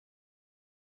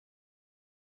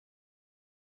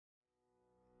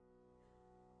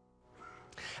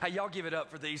Hey, y'all give it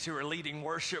up for these who are leading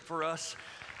worship for us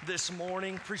this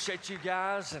morning. Appreciate you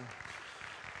guys. And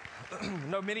I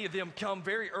know many of them come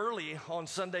very early on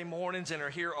Sunday mornings and are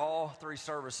here all three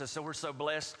services, so we're so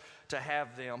blessed to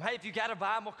have them. Hey, if you got a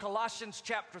Bible, Colossians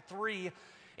chapter 3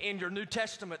 in your New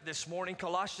Testament this morning.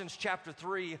 Colossians chapter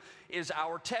 3 is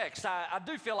our text. I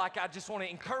do feel like I just want to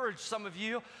encourage some of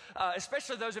you,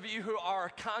 especially those of you who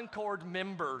are Concord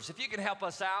members. If you can help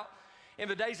us out in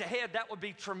the days ahead, that would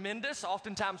be tremendous.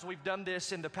 Oftentimes we've done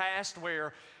this in the past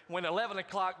where when 11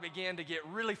 o'clock began to get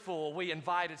really full, we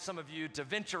invited some of you to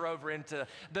venture over into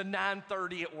the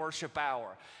 9:30 worship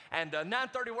hour. And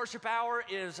 9:30 worship hour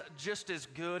is just as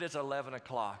good as 11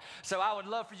 o'clock. So I would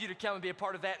love for you to come and be a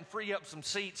part of that and free up some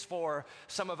seats for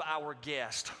some of our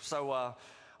guests. So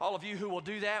all of you who will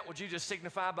do that, would you just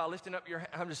signify by lifting up your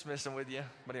hand? I'm just messing with you.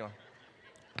 But anyway.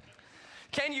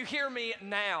 Can you hear me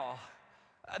now?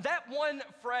 That one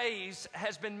phrase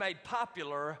has been made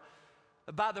popular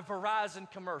by the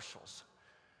Verizon commercials.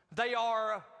 They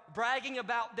are bragging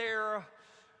about their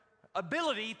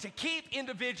ability to keep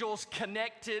individuals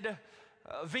connected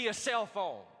via cell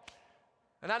phone.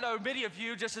 And I know many of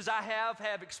you, just as I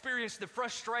have experienced the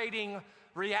frustrating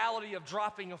reality of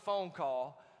dropping a phone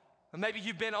call. And maybe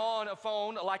you've been on a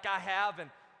phone like I have, and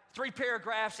 3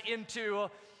 paragraphs into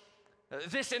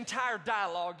this entire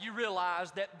dialogue, you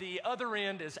realize that the other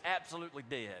end is absolutely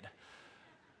dead.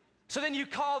 So then you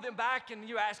call them back and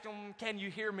you ask them, can you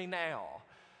hear me now?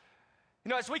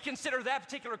 You know, as we consider that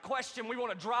particular question, we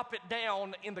want to drop it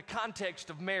down in the context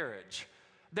of marriage.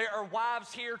 There are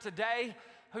wives here today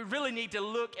who really need to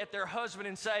look at their husband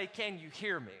and say, can you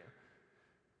hear me?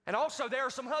 And also there are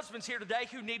some husbands here today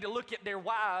who need to look at their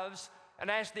wives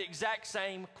and ask the exact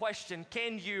same question,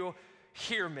 can you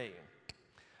hear me?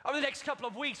 Over the next couple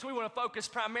of weeks, we want to focus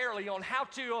primarily on how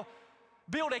to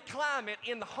build a climate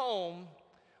in the home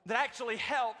that actually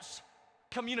helps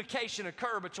communication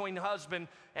occur between husband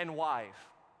and wife.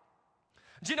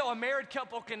 Do you know a married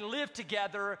couple can live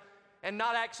together and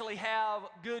not actually have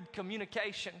good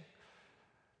communication?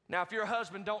 Now, if you're a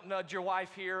husband, don't nudge your wife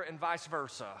here and vice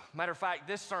versa. Matter of fact,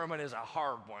 this sermon is a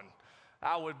hard one.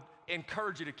 I would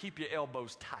encourage you to keep your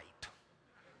elbows tight.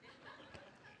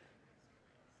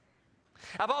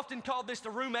 I've often called this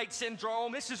the roommate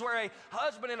syndrome. This is where a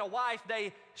husband and a wife,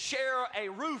 they share a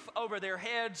roof over their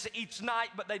heads each night,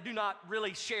 but they do not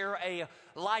really share a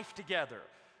life together.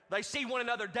 They see one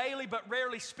another daily, but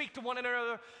rarely speak to one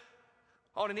another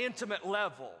on an intimate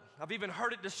level. I've even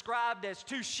heard it described as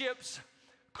 2 ships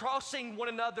crossing one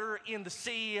another in the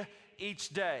sea each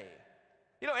day.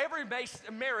 You know, every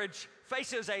marriage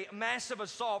faces a massive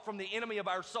assault from the enemy of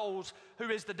our souls, who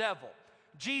is the devil.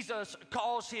 Jesus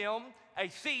calls him a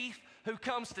thief who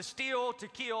comes to steal, to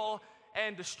kill,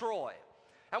 and destroy.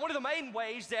 And one of the main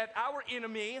ways that our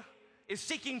enemy is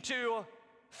seeking to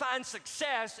find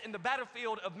success in the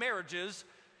battlefield of marriages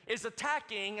is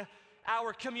attacking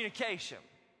our communication.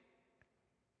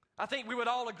 I think we would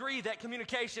all agree that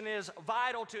communication is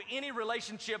vital to any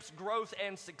relationship's growth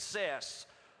and success.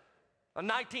 A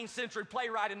 19th century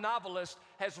playwright and novelist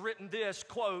has written this,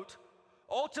 quote,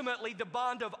 ultimately, the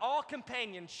bond of all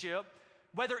companionship,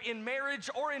 whether in marriage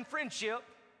or in friendship,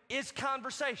 is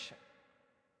conversation.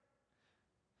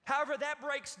 However, that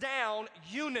breaks down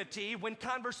unity when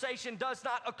conversation does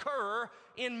not occur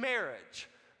in marriage.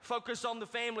 Focus on the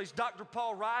Family's Dr.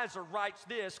 Paul Reiser writes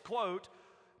this, quote,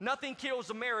 nothing kills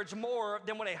a marriage more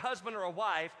than when a husband or a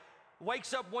wife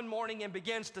wakes up one morning and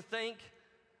begins to think,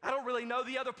 I don't really know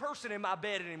the other person in my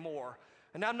bed anymore,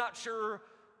 and I'm not sure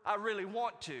I really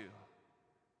want to.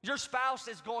 Your spouse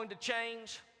is going to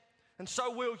change, and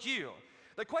so will you.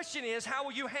 The question is, how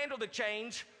will you handle the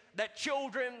change that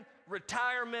children,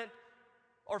 retirement,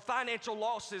 or financial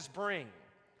losses bring?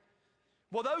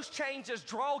 Will those changes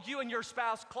draw you and your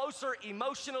spouse closer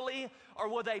emotionally, or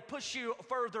will they push you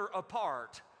further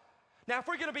apart? Now, if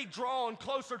we're going to be drawn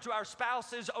closer to our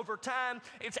spouses over time,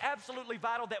 it's absolutely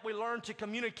vital that we learn to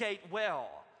communicate well.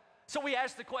 So we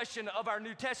ask the question of our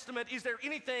New Testament, is there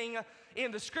anything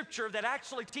in the scripture that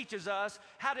actually teaches us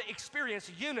how to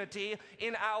experience unity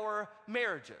in our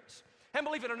marriages? And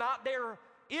believe it or not, there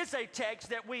is a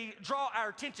text that we draw our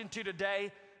attention to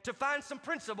today to find some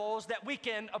principles that we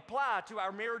can apply to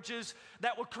our marriages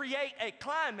that will create a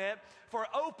climate for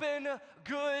open,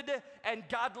 good, and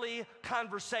godly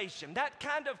conversation. That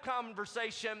kind of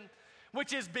conversation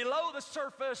which is below the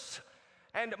surface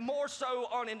and more so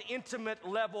on an intimate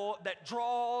level that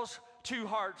draws 2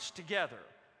 hearts together.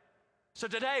 So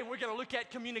today we're going to look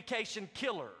at communication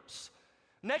killers.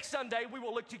 Next Sunday we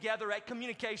will look together at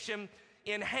communication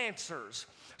enhancers.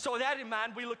 So with that in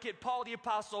mind, we look at Paul the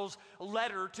Apostle's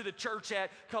letter to the church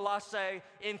at Colossae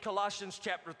in Colossians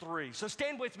chapter 3. So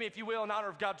stand with me, if you will, in honor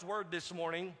of God's word this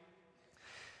morning.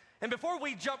 And before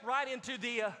we jump right into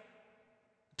the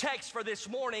text for this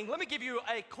morning, let me give you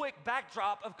a quick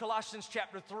backdrop of Colossians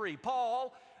chapter 3.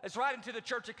 Paul is writing to the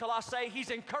church at Colossae.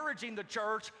 He's encouraging the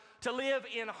church to live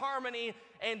in harmony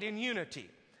and in unity.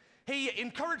 He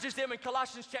encourages them in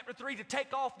Colossians chapter 3 to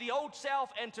take off the old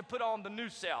self and to put on the new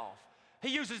self. He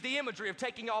uses the imagery of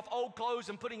taking off old clothes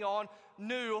and putting on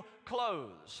new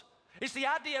clothes. It's the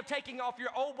idea of taking off your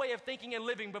old way of thinking and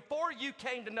living before you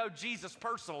came to know Jesus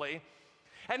personally,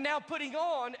 and now putting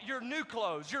on your new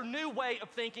clothes, your new way of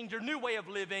thinking, your new way of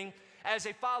living as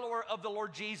a follower of the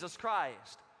Lord Jesus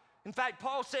Christ. In fact,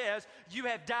 Paul says, you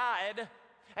have died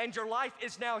and your life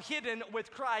is now hidden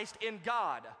with Christ in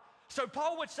God. So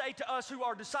Paul would say to us who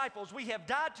are disciples, we have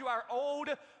died to our old,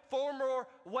 former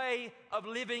way of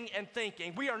living and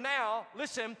thinking. We are now,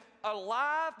 listen,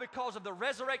 alive because of the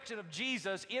resurrection of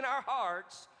Jesus in our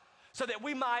hearts, so that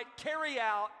we might carry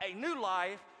out a new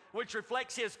life which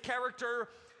reflects his character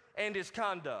and his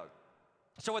conduct.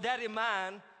 So with that in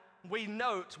mind, we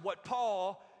note what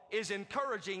Paul is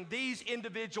encouraging these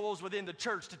individuals within the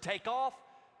church to take off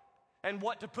and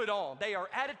what to put on. They are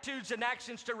attitudes and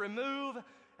actions to remove,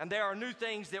 and there are new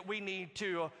things that we need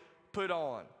to put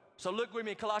on. So look with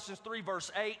me in Colossians 3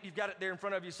 verse 8. You've got it there in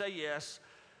front of you. Say yes.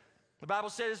 The Bible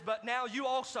says, but now you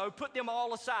also put them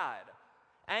all aside.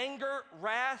 Anger,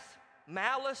 wrath,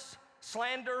 malice,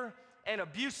 slander, and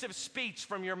abusive speech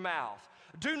from your mouth.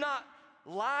 Do not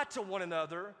lie to one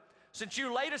another, since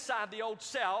you laid aside the old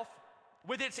self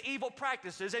with its evil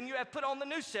practices, and you have put on the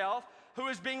new self, who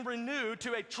is being renewed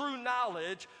to a true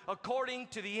knowledge according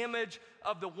to the image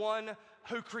of the one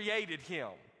who created him.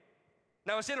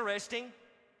 Now it's interesting.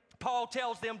 Paul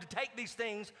tells them to take these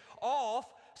things off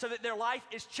so that their life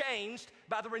is changed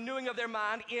by the renewing of their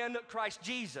mind in Christ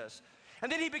Jesus.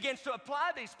 And then he begins to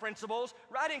apply these principles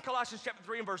right in Colossians chapter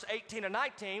 3 and verse 18 and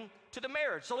 19 to the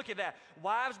marriage. So look at that.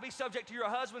 Wives, be subject to your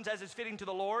husbands as is fitting to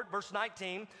the Lord. Verse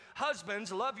 19,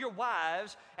 husbands, love your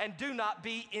wives and do not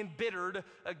be embittered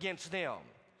against them.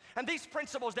 And these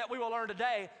principles that we will learn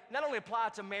today not only apply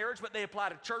to marriage, but they apply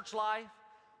to church life,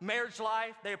 marriage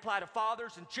life. They apply to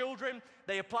fathers and children.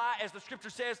 They apply, as the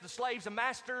scripture says, to slaves and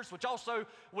masters, which also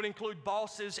would include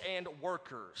bosses and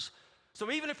workers. So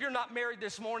even if you're not married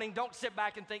this morning, don't sit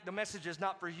back and think the message is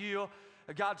not for you.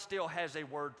 God still has a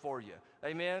word for you.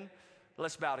 Amen?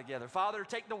 Let's bow together. Father,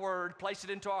 take the word, place it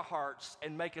into our hearts,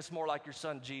 and make us more like your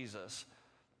son, Jesus.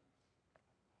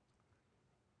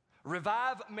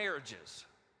 Revive marriages.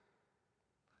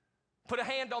 Put a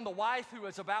hand on the wife who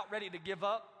is about ready to give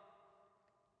up.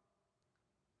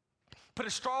 Put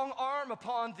a strong arm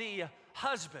upon the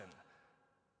husband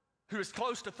who is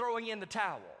close to throwing in the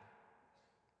towel.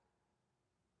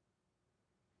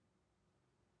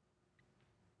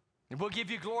 And we'll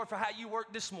give you glory for how you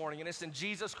work this morning. And it's in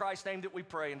Jesus Christ's name that we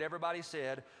pray. And everybody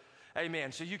said,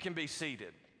 amen. So you can be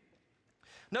seated.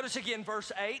 Notice again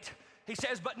verse 8. He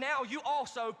says, but now you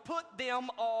also put them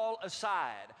all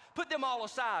aside. Put them all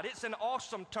aside. It's an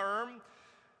awesome term.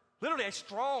 Literally a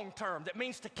strong term that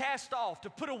means to cast off, to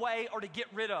put away, or to get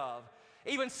rid of.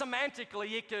 Even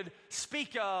semantically, it could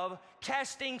speak of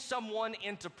casting someone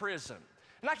into prison.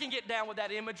 And I can get down with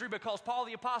that imagery because Paul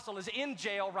the Apostle is in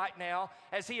jail right now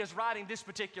as he is writing this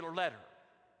particular letter.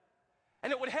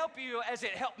 And it would help you, as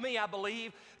it helped me, I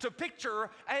believe, to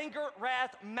picture anger,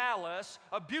 wrath, malice,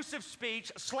 abusive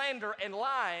speech, slander, and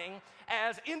lying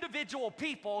as individual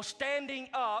people standing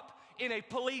up in a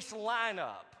police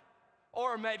lineup.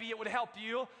 Or maybe it would help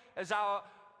you, as I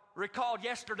recalled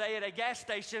yesterday at a gas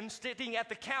station, sitting at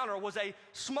the counter was a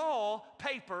small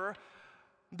paper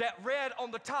that read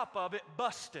on the top of it,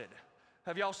 busted.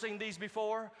 Have y'all seen these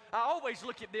before? I always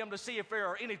look at them to see if there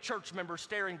are any church members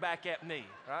staring back at me,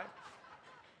 right?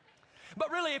 But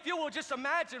really, if you will just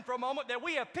imagine for a moment that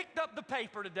we have picked up the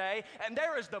paper today and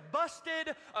there is the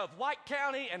busted of White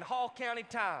County and Hall County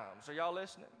Times. Are y'all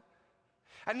listening?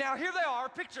 And now here they are,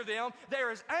 picture them.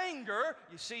 There is anger,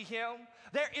 you see him.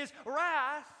 There is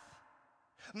wrath,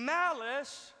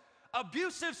 malice,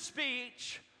 abusive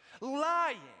speech,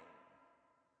 lying.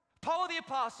 Paul the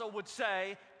Apostle would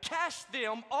say, cast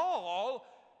them all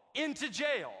into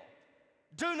jail.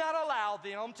 Do not allow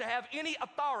them to have any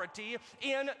authority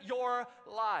in your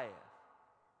life.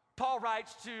 Paul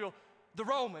writes to the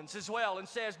Romans as well and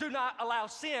says, do not allow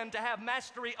sin to have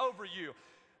mastery over you.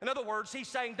 In other words, he's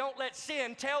saying, don't let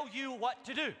sin tell you what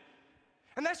to do.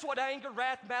 And that's what anger,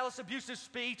 wrath, malice, abusive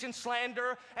speech, and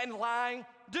slander, and lying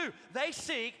do. They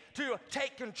seek to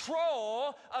take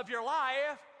control of your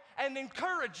life and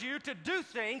encourage you to do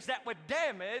things that would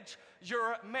damage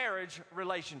your marriage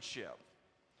relationship.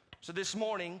 So this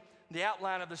morning, the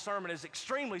outline of the sermon is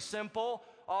extremely simple.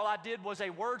 All I did was a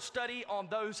word study on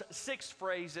those 6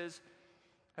 phrases,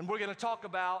 and we're going to talk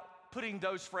about putting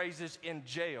those phrases in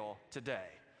jail today.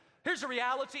 Here's the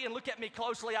reality, and look at me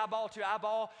closely, eyeball to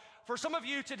eyeball. For some of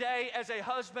you today, as a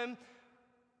husband,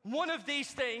 one of these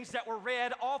things that were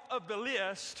read off of the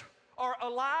list are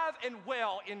alive and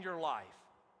well in your life.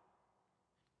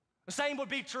 The same would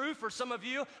be true for some of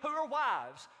you who are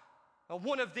wives.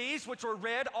 One of these, which were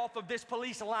read off of this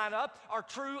police lineup, are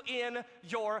true in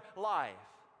your life.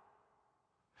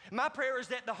 My prayer is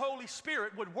that the Holy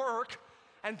Spirit would work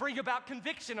and bring about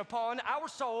conviction upon our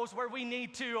souls where we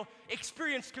need to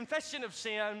experience confession of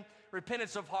sin,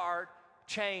 repentance of heart,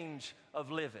 change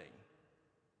of living.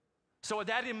 So with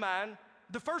that in mind,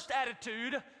 the first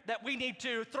attitude that we need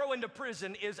to throw into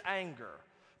prison is anger.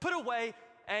 Put away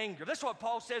anger. That's what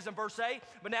Paul says in verse 8,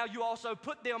 but now you also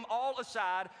put them all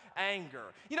aside,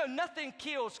 anger. You know, nothing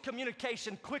kills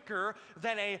communication quicker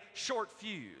than a short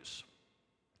fuse.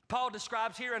 Paul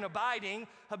describes here an abiding,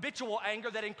 habitual anger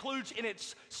that includes in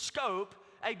its scope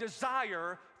a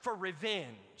desire for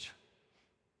revenge.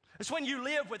 It's when you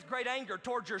live with great anger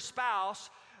towards your spouse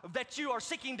that you are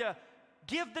seeking to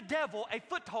give the devil a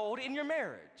foothold in your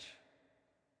marriage.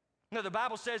 Now, the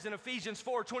Bible says in Ephesians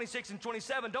 4:26 and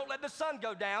 27, don't let the sun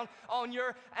go down on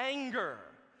your anger.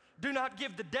 Do not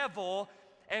give the devil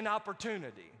an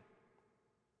opportunity.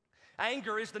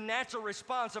 Anger is the natural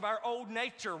response of our old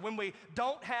nature when we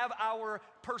don't have our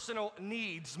personal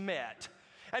needs met.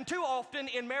 And too often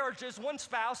in marriages, one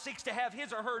spouse seeks to have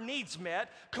his or her needs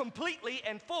met completely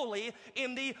and fully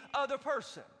in the other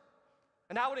person.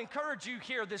 And I would encourage you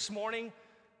here this morning,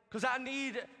 because I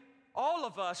need all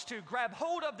of us to grab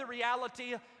hold of the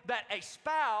reality that a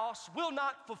spouse will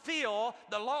not fulfill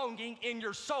the longing in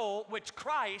your soul which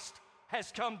Christ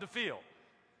has come to fill.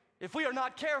 If we are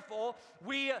not careful,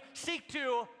 we seek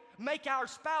to make our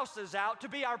spouses out to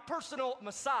be our personal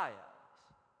messiahs.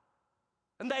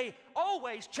 And they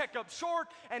always check up short,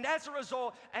 and as a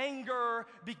result, anger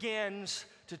begins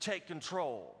to take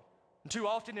control. And too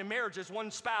often in marriages,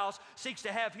 one spouse seeks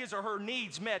to have his or her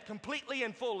needs met completely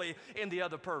and fully in the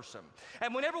other person.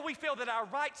 And whenever we feel that our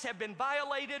rights have been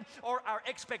violated or our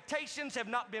expectations have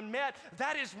not been met,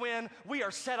 that is when we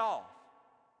are set off.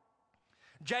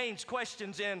 James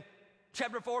questions in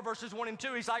chapter 4, verses 1 and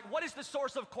 2. He's like, what is the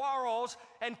source of quarrels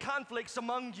and conflicts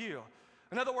among you?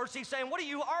 In other words, he's saying, what are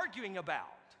you arguing about?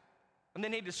 And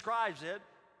then he describes it.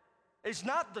 It's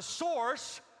not the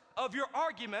source of your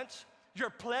arguments, your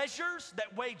pleasures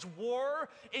that wage war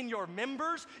in your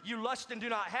members. You lust and do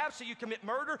not have, so you commit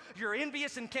murder. You're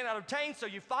envious and cannot obtain, so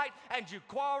you fight and you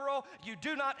quarrel. You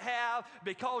do not have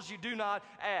because you do not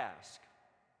ask.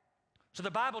 So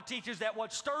the Bible teaches that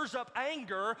what stirs up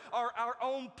anger are our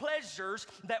own pleasures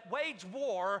that wage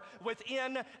war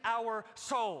within our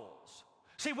souls.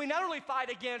 See, we not only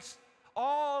fight against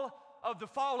all of the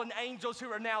fallen angels who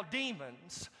are now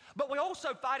demons, but we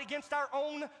also fight against our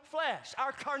own flesh,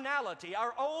 our carnality,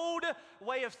 our old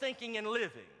way of thinking and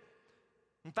living.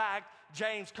 In fact,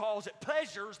 James calls it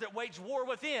pleasures that wage war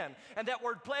within. And that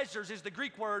word pleasures is the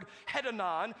Greek word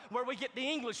hedonon, where we get the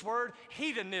English word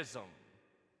hedonism.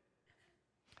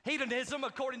 Hedonism,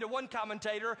 according to one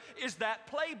commentator, is that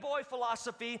playboy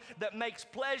philosophy that makes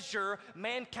pleasure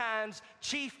mankind's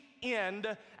chief end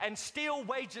and still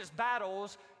wages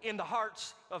battles in the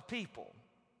hearts of people.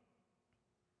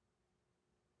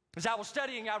 As I was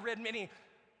studying, I read many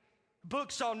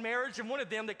books on marriage, and one of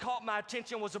them that caught my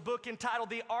attention was a book entitled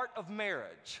The Art of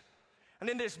Marriage. And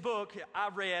in this book, I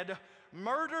read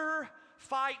Murder,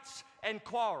 Fights, and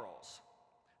Quarrels.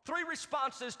 3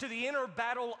 responses to the inner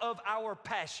battle of our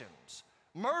passions.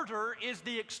 Murder is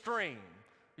the extreme.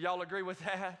 Y'all agree with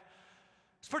that?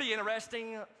 It's pretty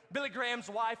interesting. Billy Graham's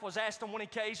wife was asked on one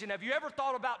occasion, have you ever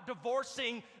thought about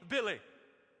divorcing Billy?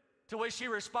 To which she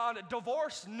responded,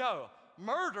 divorce, no.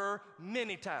 Murder,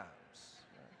 many times.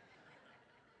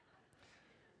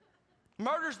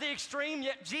 Murder's the extreme,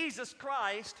 yet Jesus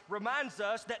Christ reminds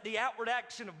us that the outward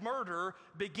action of murder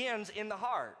begins in the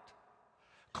heart.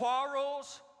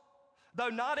 Quarrels, though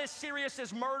not as serious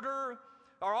as murder,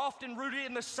 are often rooted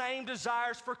in the same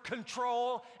desires for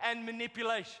control and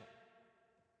manipulation.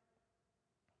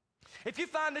 If you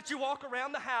find that you walk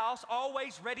around the house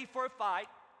always ready for a fight,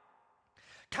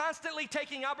 constantly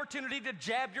taking opportunity to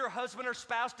jab your husband or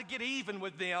spouse to get even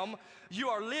with them, you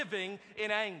are living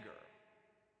in anger.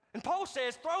 And Paul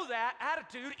says, throw that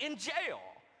attitude in jail.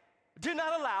 Do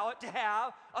not allow it to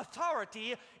have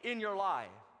authority in your life.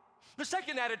 The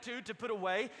second attitude to put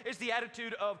away is the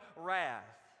attitude of wrath.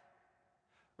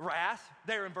 Wrath,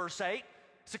 there in verse 8,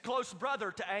 is a close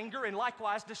brother to anger and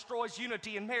likewise destroys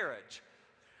unity in marriage.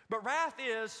 But wrath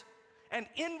is an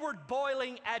inward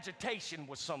boiling agitation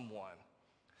with someone.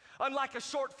 Unlike a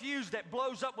short fuse that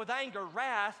blows up with anger,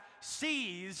 wrath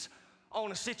seizes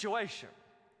on a situation.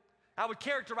 I would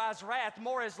characterize wrath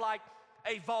more as like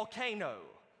a volcano.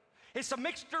 It's a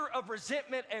mixture of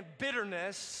resentment and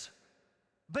bitterness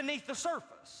beneath the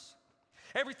surface.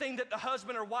 Everything that the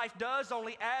husband or wife does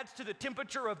only adds to the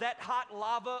temperature of that hot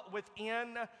lava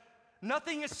within.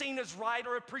 Nothing is seen as right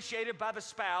or appreciated by the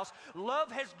spouse. Love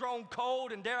has grown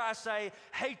cold, and dare I say,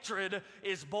 hatred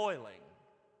is boiling.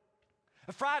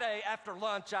 Friday after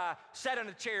lunch, I sat in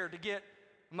a chair to get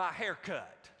my hair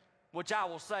cut, which I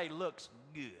will say looks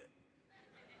good.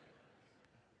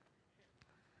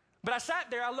 But I sat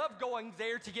there. I love going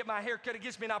there to get my hair cut. It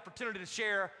gives me an opportunity to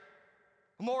share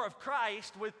more of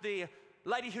Christ with the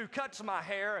lady who cuts my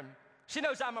hair. And she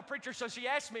knows I'm a preacher, so she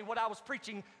asked me what I was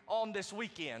preaching on this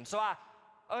weekend. So I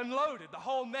unloaded the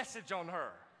whole message on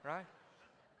her, right?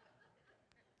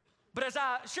 But as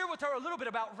I shared with her a little bit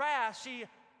about wrath, she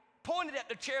pointed at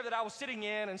the chair that I was sitting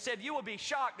in and said, "You will be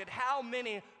shocked at how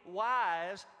many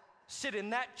wives sit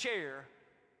in that chair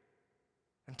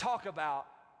and talk about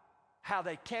how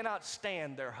they cannot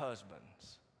stand their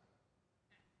husbands."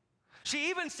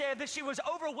 She even said that she was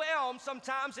overwhelmed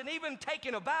sometimes and even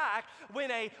taken aback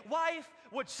when a wife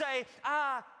would say,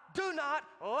 "I do not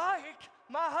like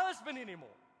my husband anymore."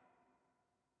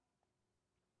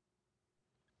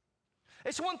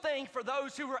 It's one thing for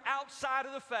those who are outside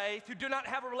of the faith, who do not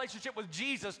have a relationship with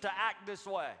Jesus, to act this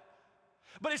way.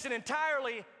 But it's an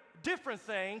entirely different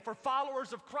thing for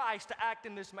followers of Christ to act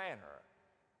in this manner.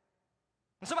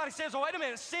 And somebody says, "Oh, wait a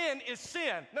minute, sin is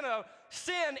sin." No,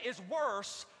 sin is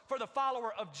worse for the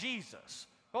follower of Jesus.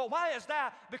 Well, why is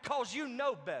that? Because you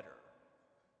know better.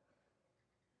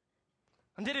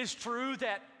 And it is true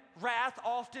that wrath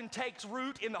often takes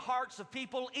root in the hearts of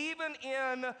people, even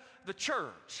in the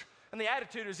church. And the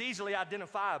attitude is easily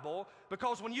identifiable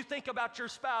because when you think about your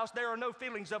spouse, there are no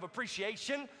feelings of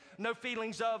appreciation, no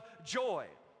feelings of joy.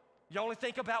 You only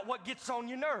think about what gets on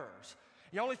your nerves.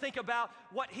 You only think about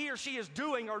what he or she is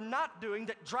doing or not doing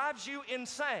that drives you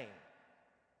insane.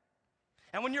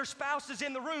 And when your spouse is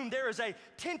in the room, there is a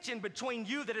tension between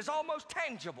you that is almost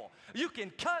tangible. You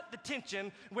can cut the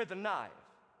tension with a knife.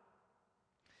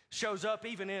 Shows up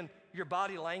even in your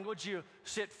body language. You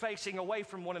sit facing away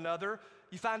from one another.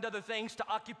 You find other things to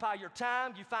occupy your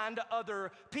time. You find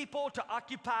other people to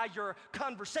occupy your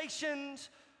conversations.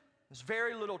 There's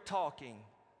very little talking,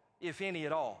 if any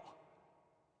at all.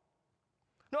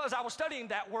 Now, as I was studying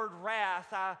that word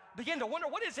wrath, I began to wonder,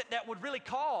 what is it that would really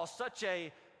cause such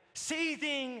a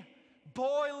seething,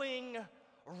 boiling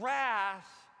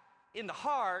wrath in the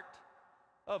heart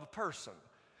of a person?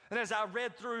 And as I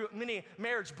read through many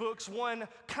marriage books, one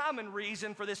common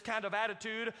reason for this kind of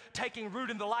attitude taking root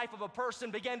in the life of a person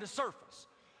began to surface.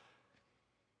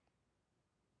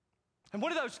 And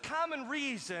one of those common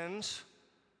reasons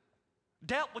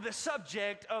dealt with the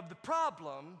subject of the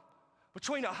problem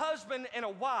between a husband and a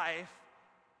wife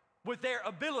with their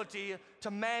ability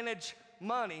to manage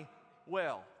money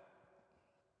well.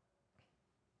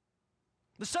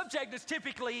 The subject is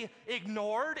typically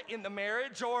ignored in the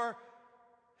marriage, or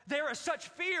there is such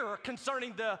fear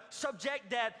concerning the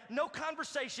subject that no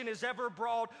conversation is ever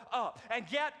brought up.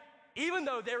 And yet, even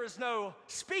though there is no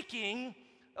speaking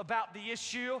about the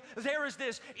issue, there is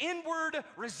this inward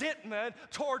resentment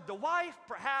toward the wife,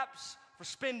 perhaps for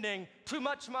spending too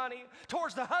much money,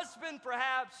 towards the husband,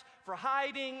 perhaps for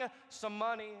hiding some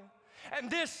money. And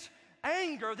this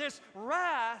anger, this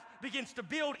wrath begins to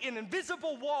build an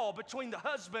invisible wall between the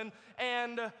husband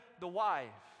and the wife.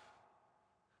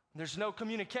 There's no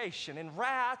communication. And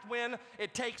wrath, when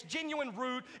it takes genuine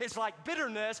root, is like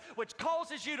bitterness, which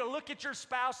causes you to look at your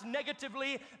spouse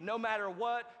negatively no matter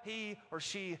what he or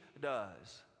she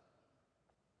does.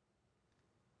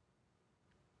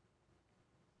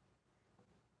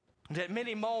 And at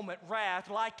many moments, wrath,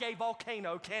 like a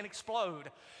volcano, can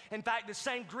explode. In fact, the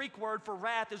same Greek word for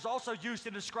wrath is also used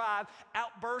to describe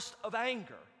outbursts of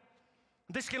anger.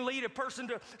 This can lead a person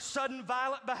to sudden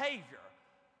violent behavior.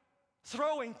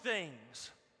 Throwing things,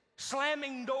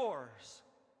 slamming doors,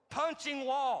 punching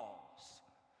walls,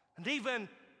 and even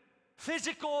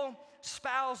physical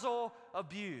spousal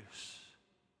abuse,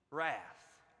 wrath.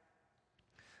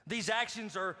 These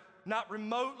actions are not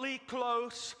remotely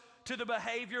close to the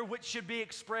behavior which should be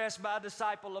expressed by a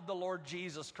disciple of the Lord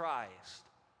Jesus Christ.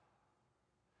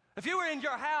 If you were in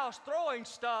your house throwing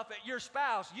stuff at your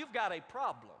spouse, you've got a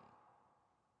problem.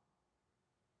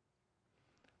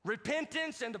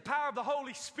 Repentance and the power of the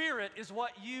Holy Spirit is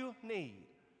what you need.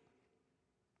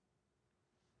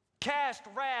 cast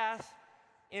wrath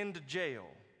into jail.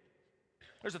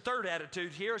 There's a third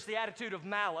attitude here. It's the attitude of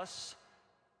malice.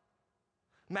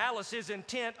 Malice is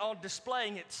intent on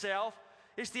displaying itself.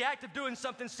 It's the act of doing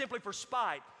something simply for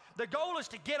spite. The goal is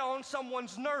to get on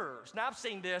someone's nerves. Now, I've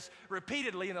seen this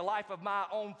repeatedly in the life of my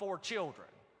own 4 children.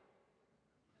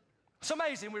 It's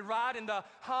amazing. We ride in the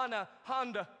Honda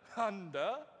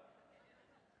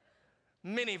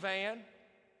minivan,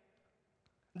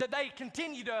 that they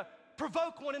continue to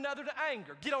provoke one another to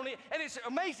anger, get on it. And it's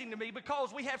amazing to me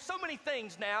because we have so many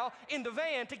things now in the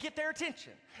van to get their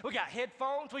attention. We got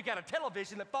headphones, we got a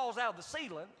television that falls out of the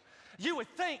ceiling. You would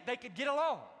think they could get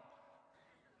along.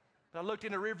 But I looked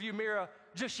in the rearview mirror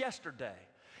just yesterday,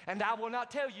 and I will not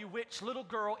tell you which little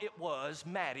girl it was,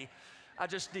 Maddie. I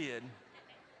just did.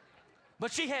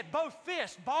 But she had both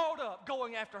fists balled up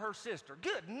going after her sister.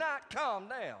 Good night, calm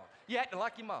down. You acting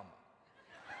like your mama.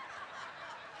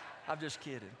 I'm just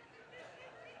kidding.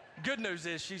 Good news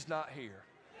is she's not here.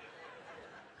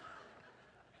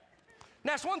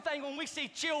 Now, it's one thing when we see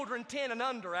children 10 and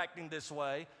under acting this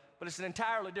way, but it's an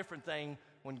entirely different thing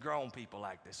when grown people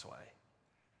act this way.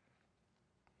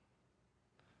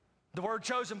 The word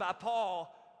chosen by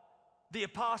Paul, the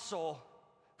apostle,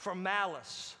 for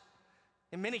malice,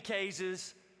 in many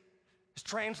cases, is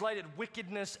translated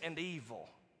wickedness and evil.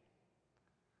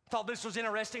 Thought this was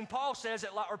interesting. Paul says,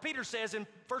 or Peter says in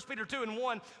 1 Peter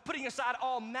 2:1, putting aside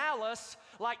all malice,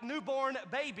 like newborn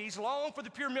babies, long for the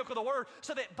pure milk of the word,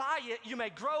 so that by it you may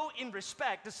grow in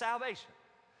respect to salvation.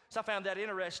 So I found that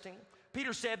interesting.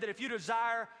 Peter said that if you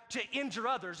desire to injure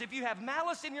others, if you have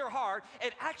malice in your heart,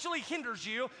 it actually hinders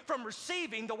you from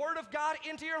receiving the word of God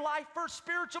into your life for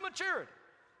spiritual maturity.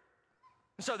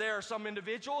 And so there are some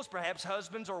individuals, perhaps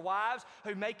husbands or wives,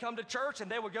 who may come to church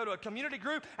and they will go to a community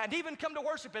group and even come to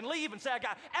worship and leave and say, I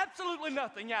got absolutely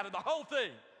nothing out of the whole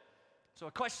thing. So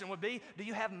a question would be, do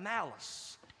you have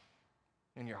malice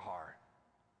in your heart?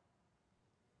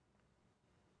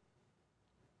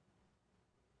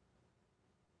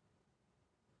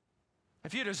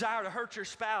 If you desire to hurt your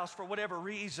spouse for whatever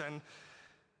reason,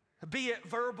 be it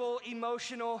verbal,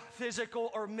 emotional, physical,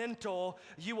 or mental,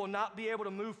 you will not be able to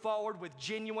move forward with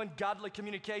genuine, godly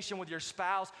communication with your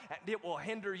spouse, and it will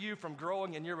hinder you from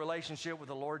growing in your relationship with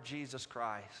the Lord Jesus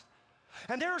Christ.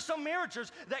 And there are some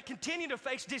marriages that continue to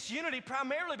face disunity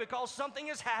primarily because something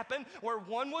has happened where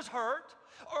one was hurt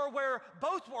or where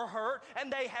both were hurt,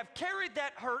 and they have carried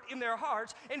that hurt in their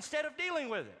hearts instead of dealing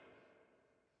with it.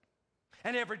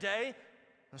 And every day,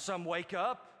 some wake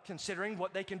up considering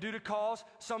what they can do to cause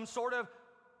some sort of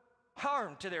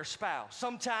harm to their spouse.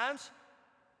 Sometimes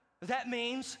that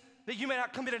means that you may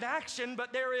not commit an action,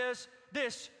 but there is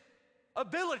this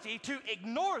ability to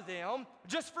ignore them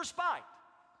just for spite.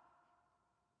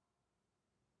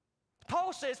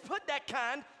 Paul says, put that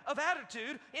kind of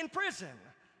attitude in prison.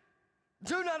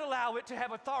 Do not allow it to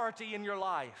have authority in your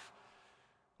life.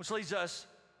 Which leads us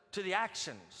to the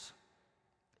actions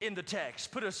in the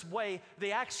text. Put us away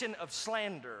the action of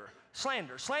slander.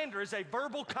 Slander is a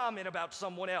verbal comment about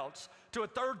someone else to a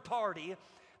third party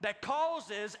that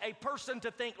causes a person to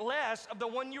think less of the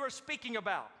one you are speaking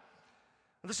about.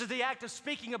 This is the act of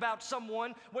speaking about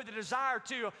someone with a desire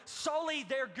to sully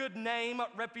their good name,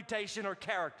 reputation, or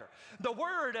character. The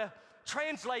word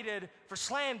translated for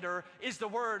slander is the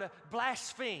word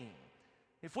blaspheme.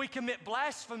 If we commit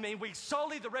blasphemy, we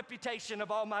sully the reputation of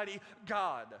Almighty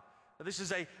God. This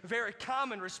is a very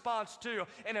common response to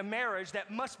in a marriage that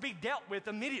must be dealt with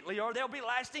immediately or there'll be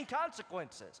lasting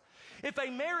consequences. If a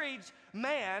married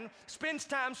man spends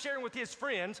time sharing with his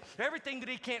friends everything that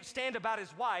he can't stand about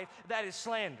his wife, that is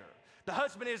slander. The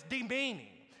husband is demeaning.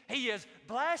 He is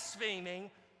blaspheming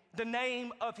the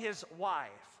name of his wife.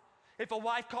 If a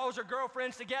wife calls her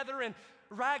girlfriends together and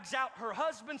rags out her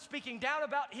husband, speaking down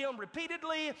about him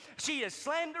repeatedly, she is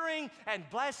slandering and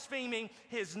blaspheming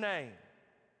his name.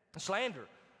 Slander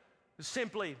is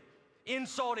simply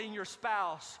insulting your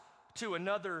spouse to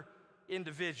another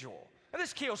individual. And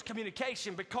this kills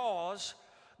communication because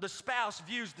the spouse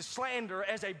views the slander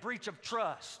as a breach of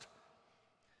trust.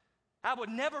 I would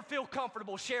never feel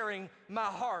comfortable sharing my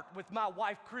heart with my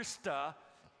wife, Krista,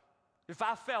 if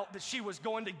I felt that she was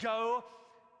going to go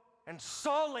and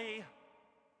sully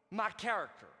my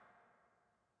character.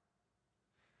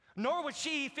 Nor would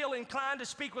she feel inclined to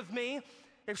speak with me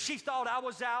if she thought I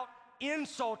was out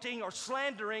insulting or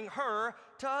slandering her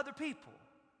to other people.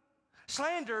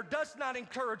 Slander does not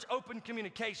encourage open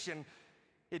communication,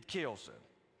 it kills it.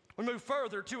 We move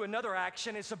further to another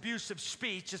action. It's abusive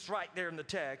speech. It's right there in the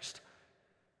text.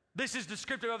 This is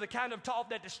descriptive of the kind of talk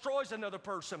that destroys another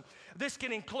person. This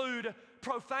can include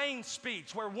profane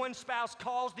speech where one spouse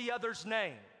calls the other's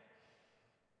name.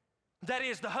 That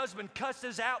is, the husband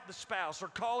cusses out the spouse or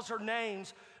calls her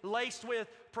names laced with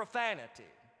profanity.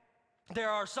 There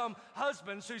are some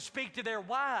husbands who speak to their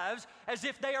wives as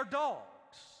if they are dogs.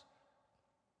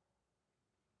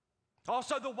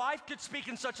 Also, the wife could speak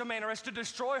in such a manner as to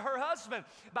destroy her husband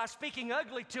by speaking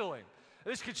ugly to him.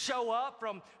 This could show up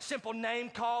from simple name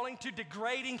calling to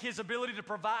degrading his ability to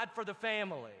provide for the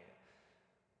family.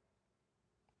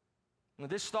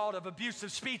 This thought of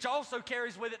abusive speech also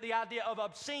carries with it the idea of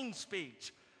obscene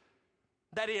speech.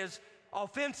 That is,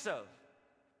 offensive,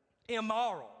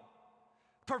 immoral,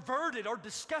 perverted, or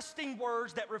disgusting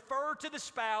words that refer to the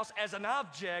spouse as an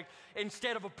object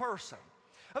instead of a person.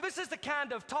 Now, this is the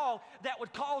kind of talk that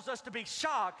would cause us to be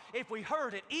shocked if we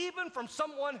heard it, even from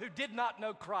someone who did not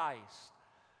know Christ.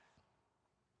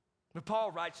 But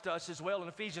Paul writes to us as well in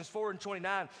Ephesians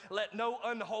 4:29, "Let no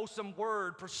unwholesome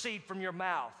word proceed from your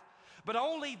mouth, but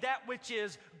only that which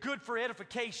is good for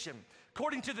edification,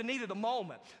 according to the need of the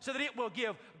moment, so that it will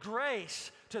give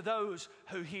grace to those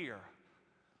who hear."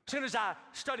 As soon as I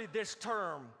studied this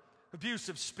term,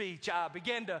 abusive speech, I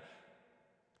began to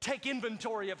take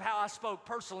inventory of how I spoke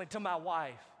personally to my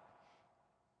wife.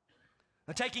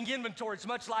 And taking inventory is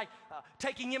much like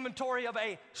taking inventory of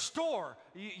a store.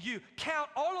 You count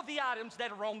all of the items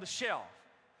that are on the shelf.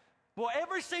 Well,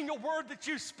 every single word that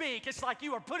you speak, it's like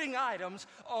you are putting items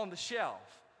on the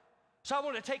shelf. So I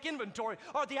want to take inventory.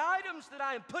 Are the items that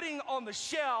I am putting on the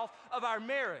shelf of our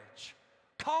marriage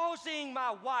causing my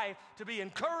wife to be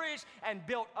encouraged and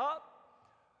built up,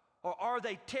 or are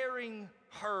they tearing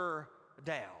her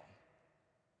down?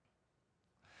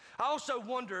 I also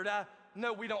wondered, I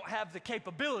know we don't have the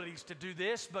capabilities to do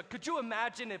this, but could you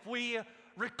imagine if we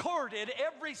recorded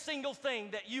every single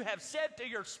thing that you have said to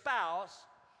your spouse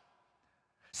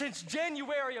since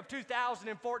January of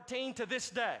 2014 to this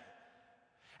day,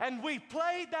 and we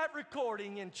played that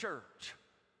recording in church?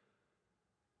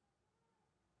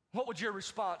 What would your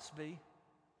response be?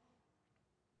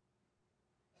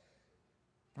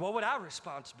 What would our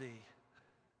response be?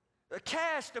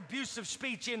 Cast abusive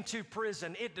speech into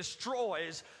prison. It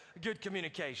destroys good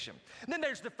communication. And then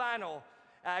there's the final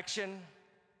action.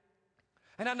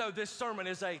 And I know this sermon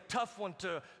is a tough one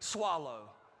to swallow.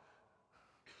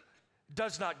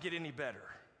 Does not get any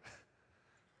better.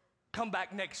 Come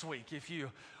back next week if you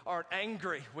aren't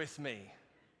angry with me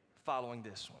following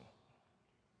this one.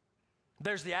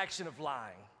 There's the action of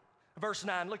lying. Verse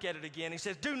 9, look at it again. He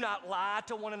says, "Do not lie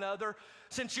to one another.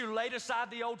 Since you laid aside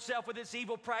the old self with its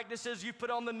evil practices, you put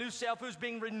on the new self who's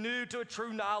being renewed to a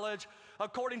true knowledge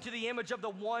according to the image of the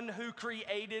one who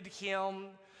created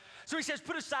him." So he says,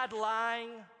 put aside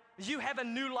lying. You have a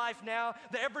new life now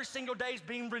that every single day is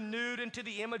being renewed into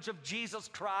the image of Jesus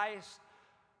Christ.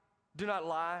 Do not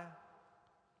lie.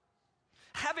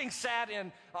 Having sat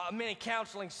in many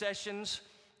counseling sessions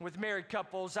with married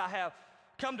couples, I have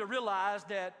come to realize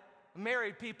that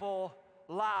married people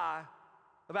lie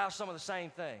about some of the same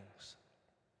things.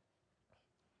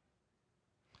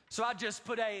 So I just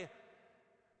put a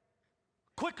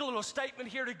quick little statement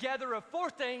here together of 4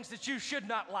 things that you should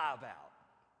not lie about,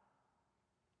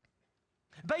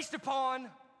 based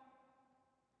upon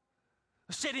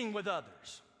sitting with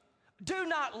others. Do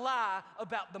not lie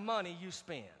about the money you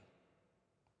spend.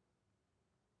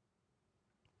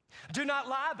 Do not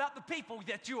lie about the people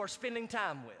that you are spending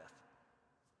time with.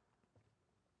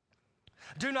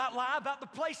 Do not lie about the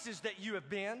places that you have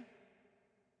been.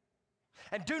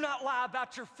 And do not lie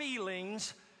about your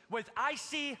feelings with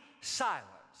icy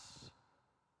silence.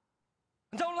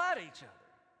 And don't lie to each other.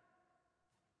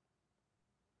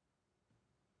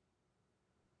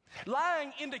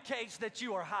 Lying indicates that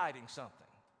you are hiding something.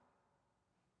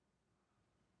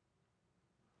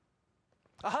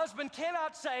 A husband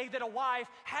cannot say that a wife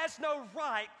has no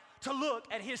right to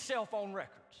look at his cell phone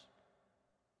records.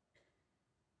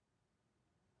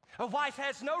 A wife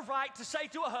has no right to say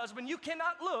to a husband, you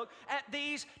cannot look at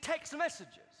these text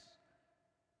messages.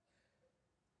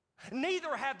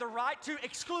 Neither have the right to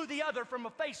exclude the other from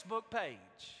a Facebook page.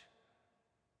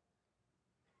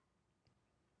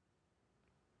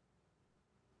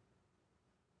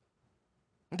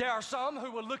 There are some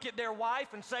who will look at their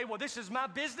wife and say, well, this is my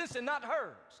business and not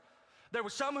hers. There were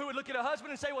some who would look at a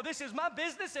husband and say, well, this is my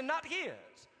business and not his.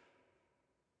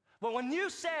 Well, when you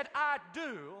said, I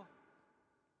do,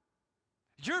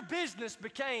 your business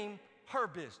became her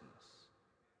business.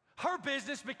 Her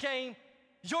business became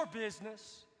your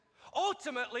business.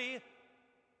 Ultimately,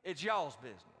 it's y'all's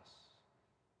business.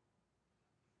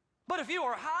 But if you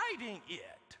are hiding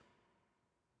it,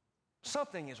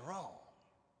 something is wrong.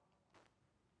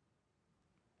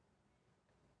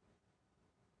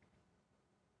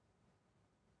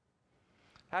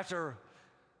 After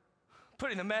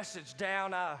putting the message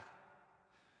down, I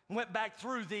went back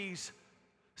through these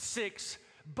 6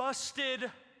 busted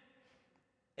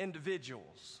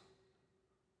individuals.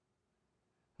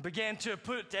 Began to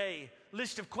put a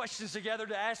list of questions together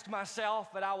to ask myself,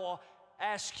 but I will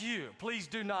ask you. Please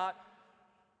do not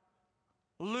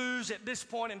lose at this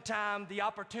point in time the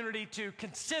opportunity to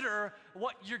consider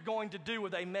what you're going to do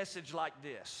with a message like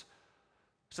this.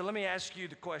 So let me ask you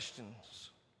the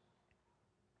questions.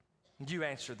 You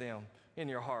answer them in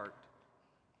your heart.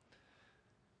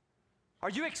 Are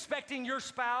you expecting your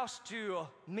spouse to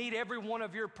meet every one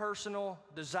of your personal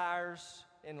desires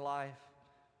in life?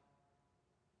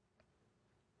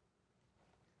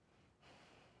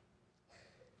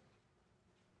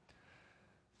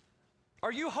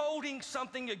 Are you holding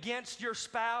something against your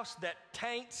spouse that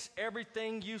taints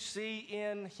everything you see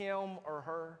in him or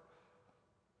her?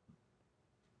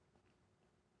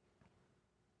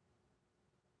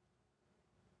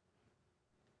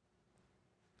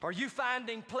 Are you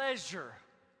finding pleasure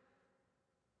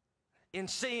in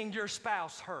seeing your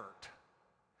spouse hurt?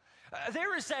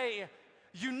 There is a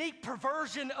unique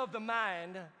perversion of the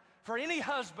mind for any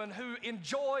husband who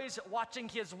enjoys watching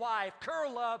his wife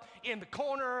curl up in the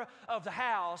corner of the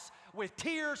house with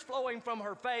tears flowing from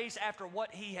her face after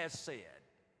what he has said.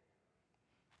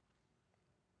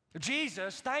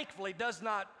 Jesus, thankfully, does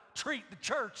not treat the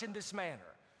church in this manner.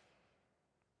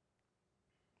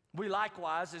 We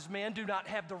likewise, as men, do not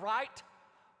have the right,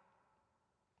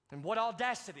 and what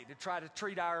audacity to try to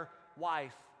treat our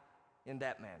wife in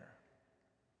that manner.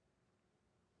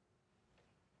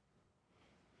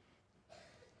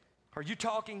 Are you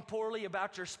talking poorly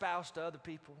about your spouse to other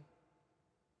people?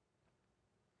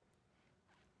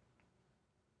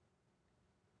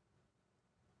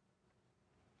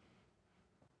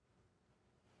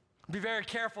 Be very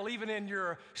careful even in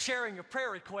your sharing a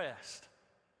prayer request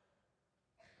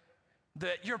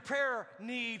that your prayer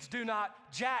needs do not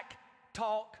jack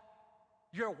talk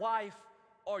your wife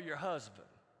or your husband.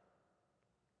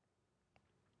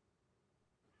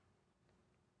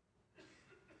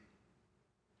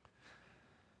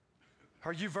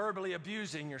 Are you verbally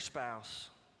abusing your spouse?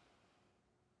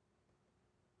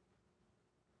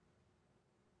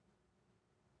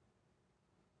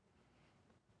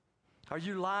 Are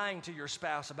you lying to your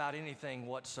spouse about anything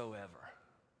whatsoever?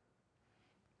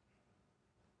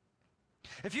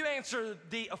 If you answer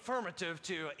the affirmative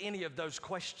to any of those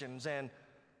questions, and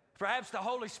perhaps the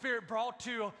Holy Spirit brought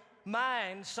to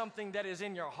mind something that is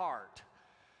in your heart,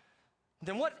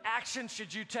 then what action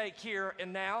should you take here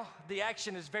and now? The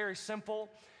action is very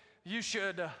simple. You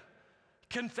should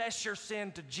confess your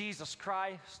sin to Jesus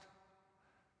Christ.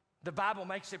 The Bible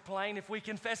makes it plain. If we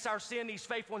confess our sin, He's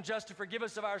faithful and just to forgive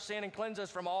us of our sin and cleanse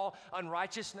us from all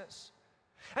unrighteousness.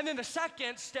 And then the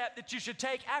second step that you should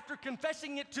take after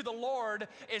confessing it to the Lord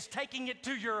is taking it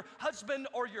to your husband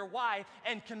or your wife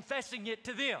and confessing it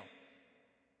to them.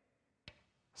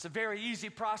 It's a very easy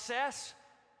process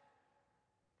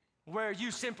where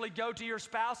you simply go to your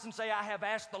spouse and say, I have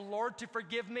asked the Lord to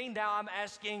forgive me. Now I'm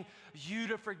asking you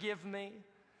to forgive me.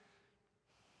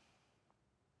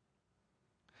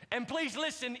 And please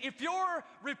listen, if your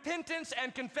repentance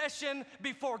and confession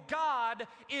before God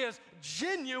is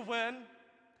genuine,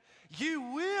 you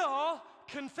will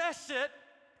confess it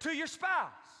to your spouse.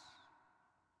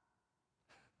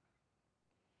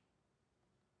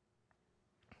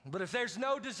 But if there's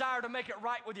no desire to make it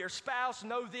right with your spouse,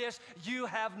 know this, you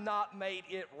have not made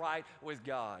it right with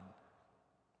God.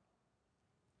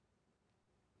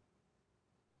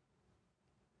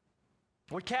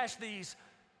 We cast these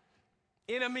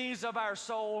enemies of our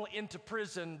soul into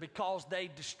prison because they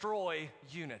destroy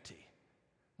unity.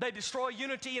 They destroy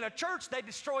unity in a church. They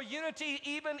destroy unity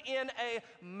even in a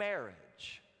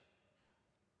marriage.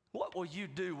 What will you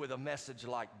do with a message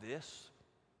like this?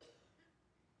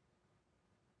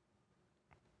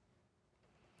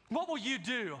 What will you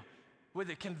do with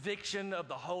the conviction of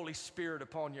the Holy Spirit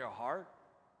upon your heart?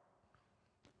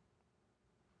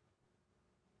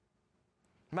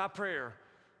 My prayer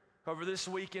over this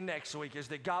week and next week is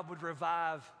that God would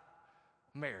revive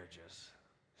marriages.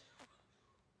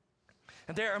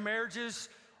 And there are marriages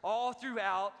all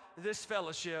throughout this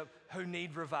fellowship who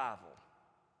need revival.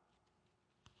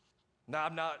 Now,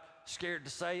 I'm not scared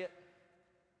to say it.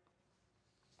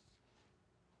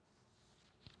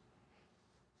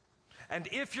 And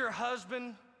if your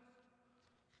husband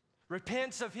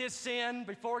repents of his sin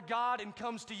before God and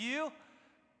comes to you,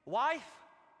 wife,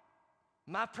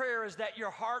 my prayer is that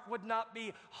your heart would not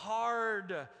be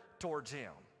hard towards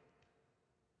him,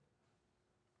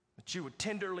 that you would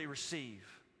tenderly receive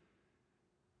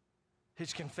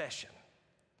his confession.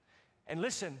 And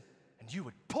listen, and you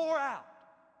would pour it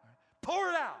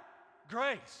out,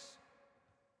 grace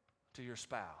to your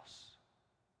spouse.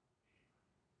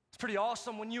 It's pretty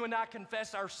awesome when you and I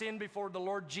confess our sin before the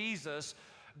Lord Jesus.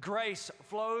 Grace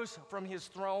flows from his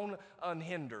throne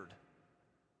unhindered.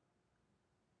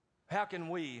 How can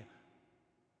we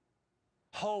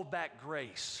hold back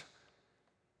grace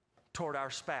toward our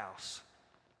spouse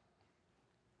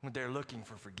when they're looking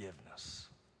for forgiveness?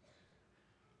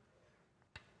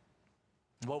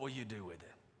 What will you do with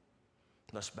it?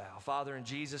 Let's bow. Father, in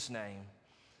Jesus' name,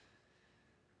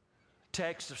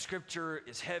 text of Scripture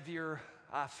is heavier,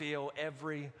 I feel,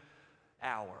 every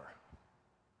hour.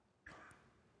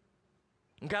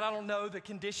 And God, I don't know the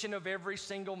condition of every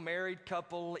single married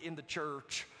couple in the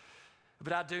church,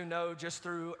 but I do know just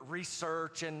through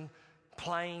research and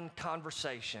plain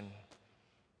conversation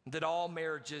that all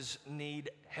marriages need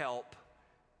help.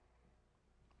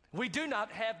 We do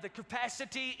not have the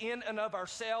capacity in and of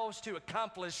ourselves to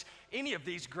accomplish any of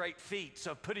these great feats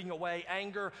of putting away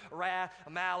anger, wrath,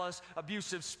 malice,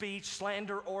 abusive speech,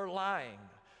 slander, or lying.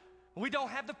 We don't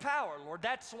have the power, Lord.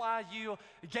 That's why you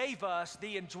gave us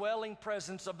the indwelling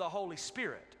presence of the Holy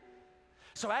Spirit.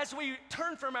 So as we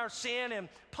turn from our sin and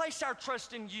place our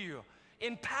trust in you,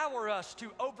 empower us to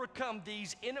overcome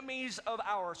these enemies of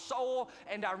our soul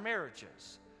and our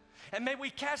marriages. And may we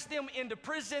cast them into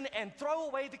prison and throw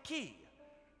away the key.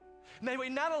 May we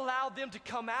not allow them to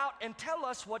come out and tell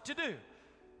us what to do.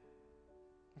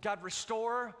 God,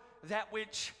 restore that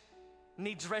which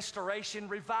needs restoration.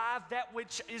 Revive that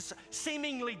which is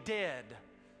seemingly dead.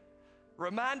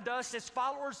 Remind us as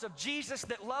followers of Jesus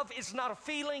that love is not a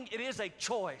feeling, it is a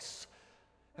choice.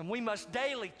 And we must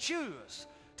daily choose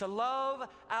to love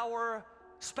our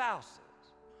spouses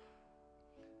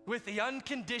with the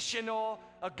unconditional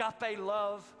agape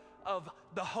love of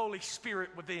the Holy Spirit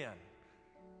within.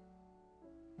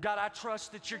 God, I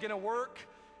trust that you're going to work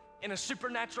in a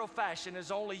supernatural fashion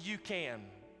as only you can.